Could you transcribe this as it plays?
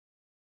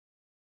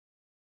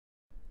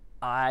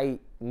I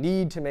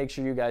need to make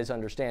sure you guys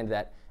understand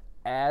that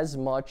as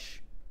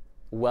much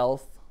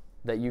wealth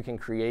that you can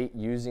create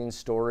using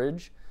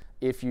storage,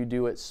 if you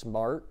do it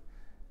smart,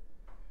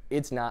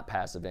 it's not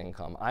passive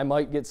income. I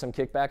might get some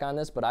kickback on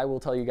this, but I will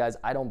tell you guys,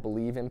 I don't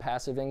believe in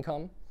passive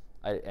income.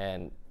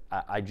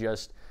 I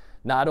just,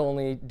 not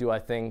only do I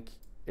think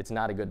it's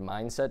not a good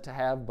mindset to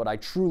have, but I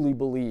truly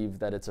believe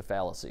that it's a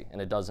fallacy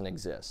and it doesn't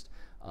exist.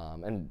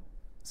 And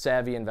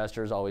savvy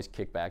investors always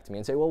kick back to me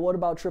and say, well, what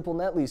about triple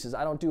net leases?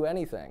 I don't do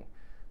anything.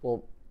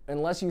 Well,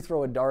 unless you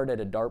throw a dart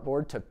at a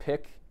dartboard to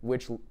pick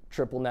which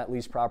triple net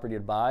lease property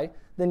to buy,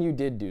 then you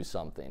did do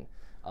something.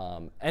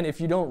 And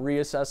if you don't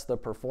reassess the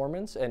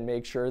performance and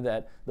make sure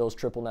that those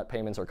triple net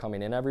payments are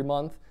coming in every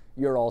month,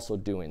 you're also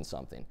doing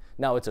something.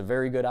 Now, it's a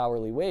very good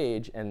hourly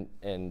wage,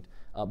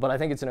 but I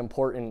think it's an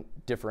important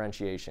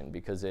differentiation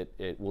because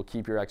it will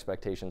keep your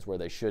expectations where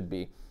they should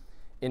be.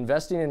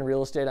 Investing in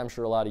real estate, I'm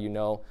sure a lot of you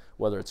know,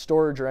 whether it's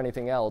storage or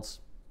anything else,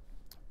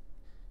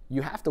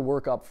 you have to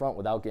work up front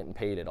without getting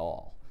paid at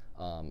all.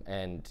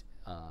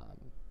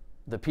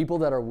 The people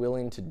that are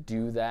willing to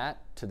do that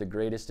to the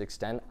greatest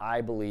extent,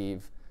 I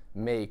believe,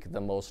 make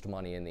the most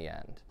money in the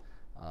end.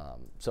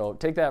 So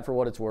take that for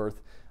what it's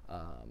worth.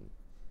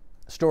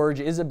 Storage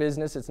is a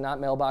business. It's not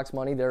mailbox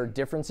money. There are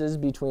differences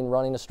between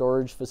running a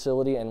storage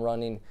facility and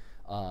running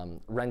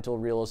rental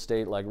real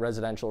estate, like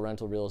residential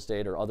rental real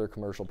estate or other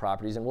commercial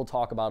properties, and we'll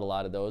talk about a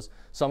lot of those.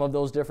 Some of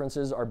those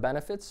differences are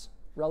benefits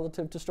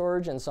relative to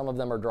storage, and some of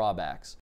them are drawbacks.